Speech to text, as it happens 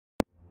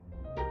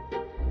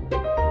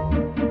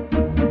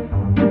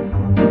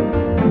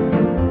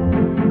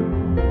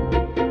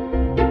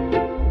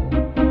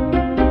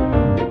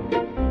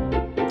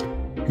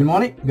Good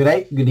morning, good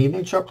day, good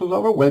evening, chocolate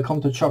lover.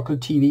 Welcome to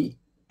Chocolate TV,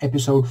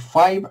 episode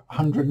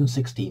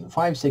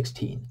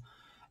 516.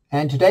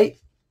 And today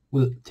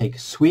we'll take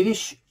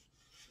Swedish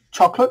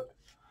chocolate,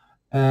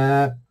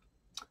 Artisan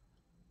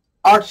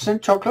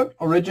chocolate,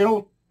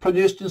 original,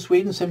 produced in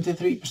Sweden,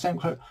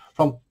 73%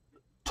 from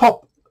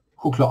Top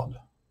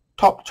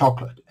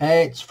Chocolate.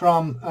 It's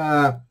from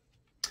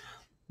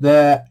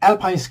the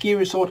Alpine ski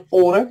resort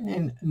Åre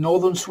in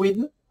northern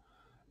Sweden.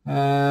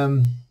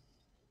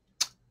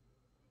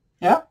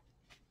 Yeah.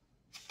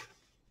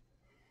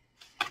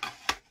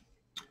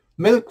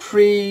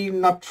 Milk-free,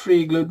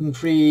 nut-free,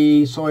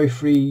 gluten-free,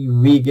 soy-free,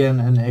 vegan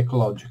and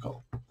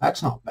ecological.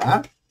 That's not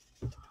bad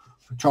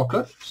for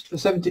chocolate.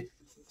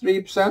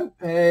 73%.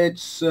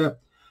 It's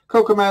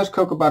cocoa mass,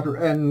 cocoa butter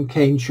and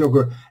cane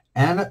sugar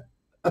and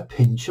a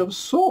pinch of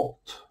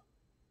salt.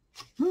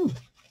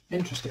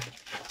 Interesting.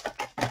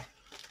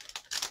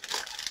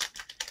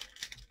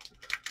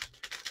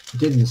 It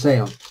didn't say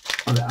on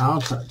the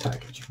outside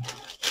packaging.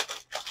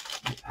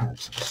 It had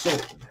some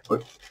salt in it.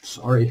 Oh,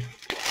 sorry.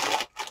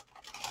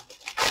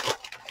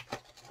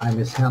 I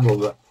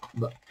mishandled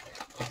the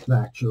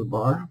actual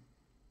bar.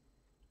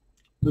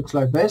 Looks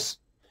like this.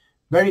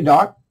 Very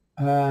dark.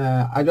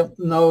 I don't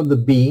know the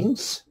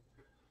beans.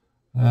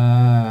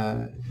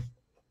 It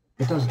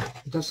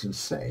doesn't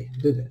say,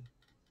 did it?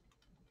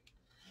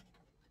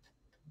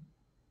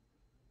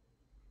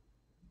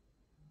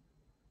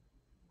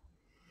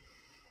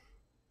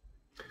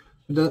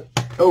 It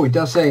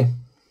does say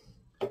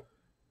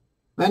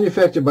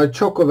manufactured by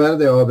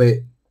ChocolateTV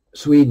AB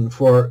Sweden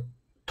for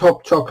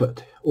Top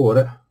Chocolate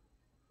Åre.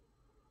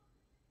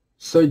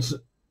 So it's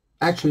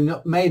actually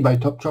not made by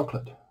Top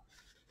Chocolate.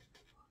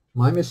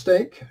 My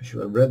mistake. I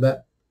should have read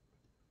that.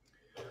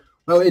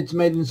 Well, it's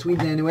made in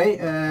Sweden anyway.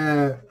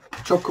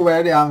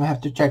 ChocolateTV, I'll have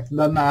to check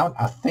them out.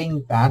 I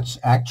think that's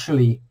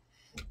actually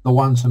the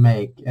ones who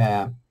make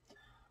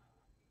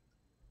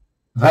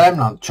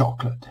Värmland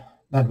chocolate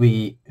that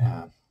we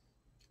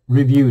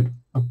reviewed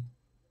a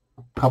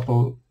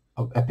couple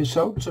of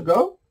episodes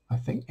ago. I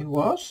think it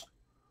was.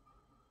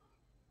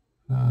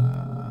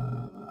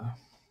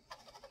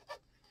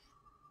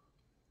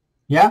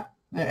 Yeah,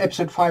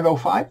 episode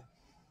 505.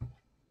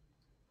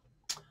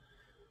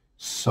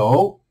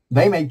 So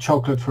they make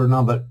chocolate for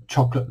another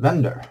chocolate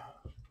vendor.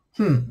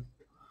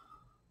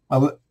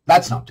 Well,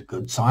 that's not a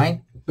good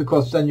sign,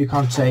 because then you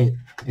can't say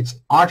it's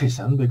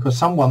Artisan, because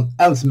someone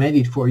else made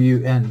it for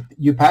you and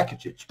you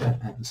package it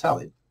and sell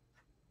it.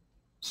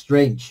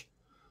 Strange.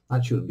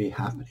 That shouldn't be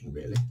happening,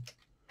 really.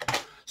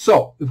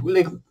 So if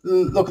we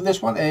look at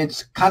this one,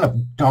 it's kind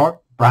of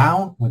dark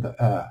brown with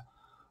a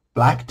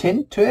black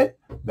tint to it.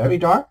 Very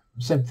dark.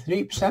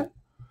 73%.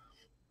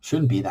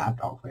 Shouldn't be that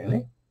dark,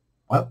 really.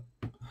 Well,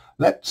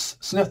 let's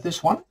sniff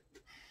this one.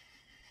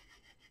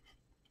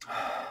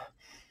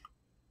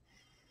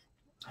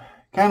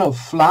 Kind of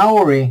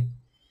flowery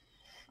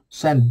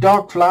scent,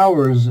 dark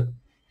flowers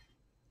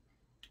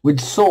with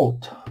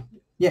salt.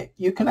 Yeah,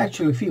 you can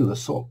actually feel the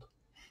salt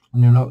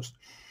on your nose.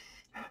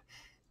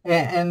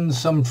 And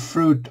some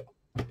fruit.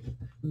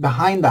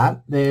 Behind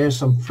that, there's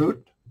some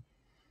fruit,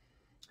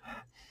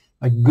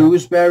 like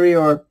gooseberry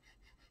or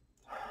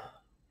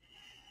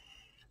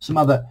some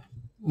other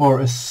more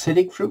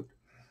acidic fruit.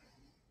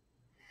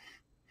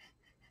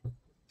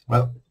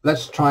 Well,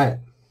 let's try it.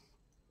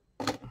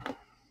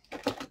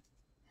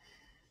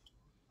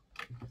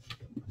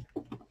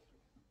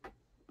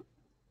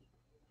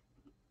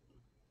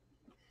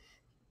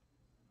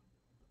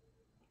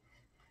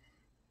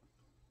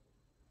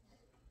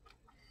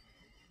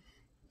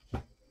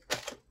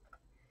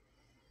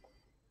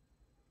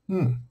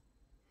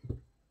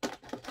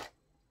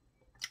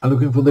 I'm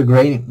looking for the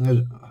grain.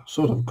 It's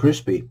sort of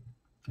crispy.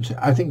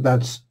 I think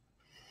that's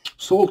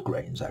salt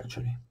grains,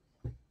 actually.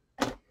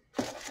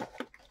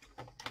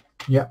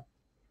 Yeah.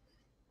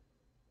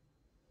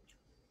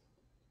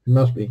 It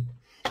must be.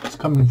 It's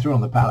coming through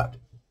on the palate.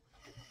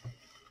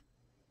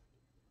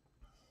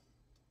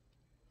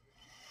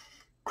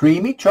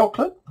 Creamy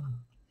chocolate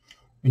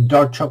with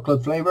dark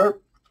chocolate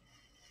flavor.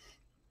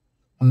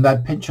 And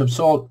that pinch of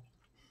salt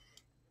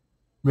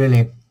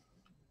really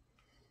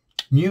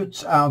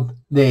mutes out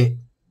the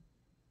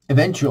what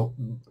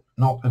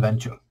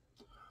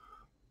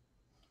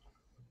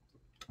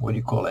do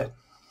you call it?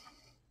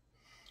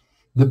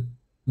 The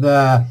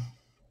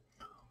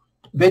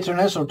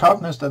bitterness or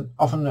tartness that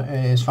often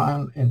is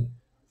found in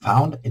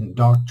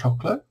dark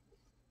chocolate.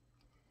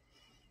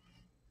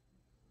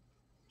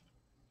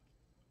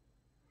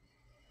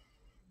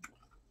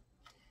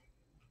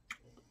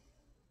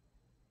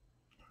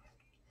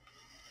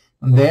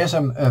 And there's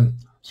some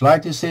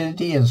slight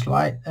acidity and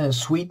slight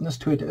sweetness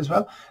to it as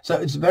well. So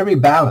it's very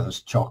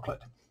balanced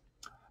chocolate,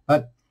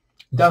 but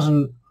it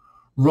doesn't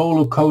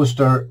roller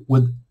coaster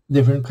with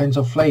different kinds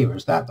of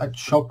flavors. That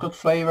chocolate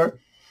flavor,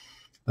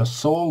 the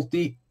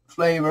salty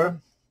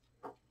flavor,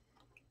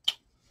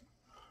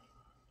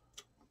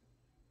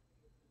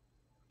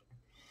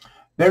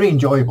 very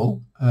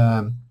enjoyable,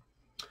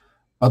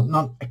 but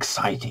not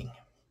exciting.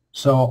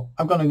 So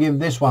I'm going to give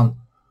this one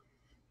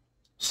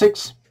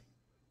 6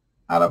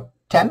 out of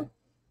 10.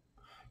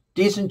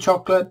 Decent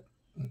chocolate,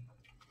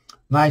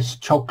 nice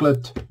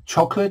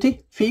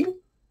chocolatey feel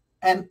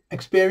and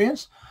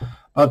experience,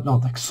 but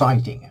not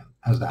exciting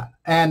as that.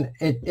 And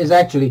it is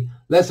actually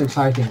less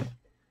exciting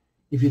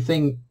if you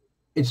think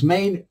it's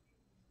made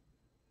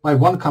by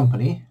one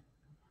company,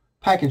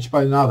 packaged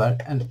by another,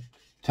 and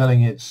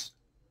telling it's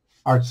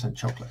artisan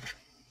chocolate.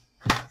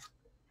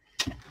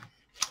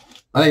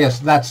 But I guess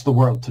that's the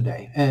world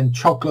today, and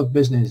chocolate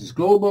business is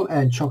global,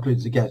 and chocolate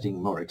is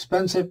getting more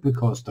expensive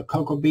because the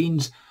cocoa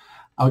beans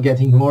are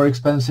getting more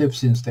expensive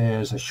since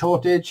there's a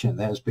shortage, and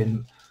there's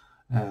been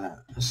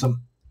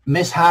some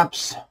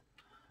mishaps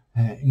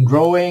in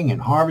growing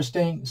and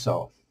harvesting.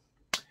 So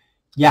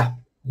yeah,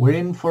 we're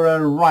in for a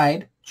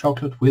ride.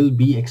 Chocolate will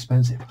be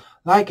expensive,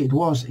 like it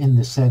was in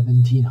the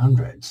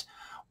 1700s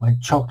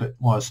when chocolate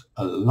was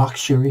a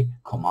luxury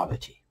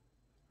commodity.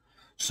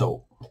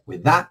 So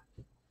with that,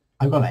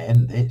 I'm going to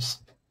end this.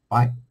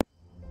 Bye.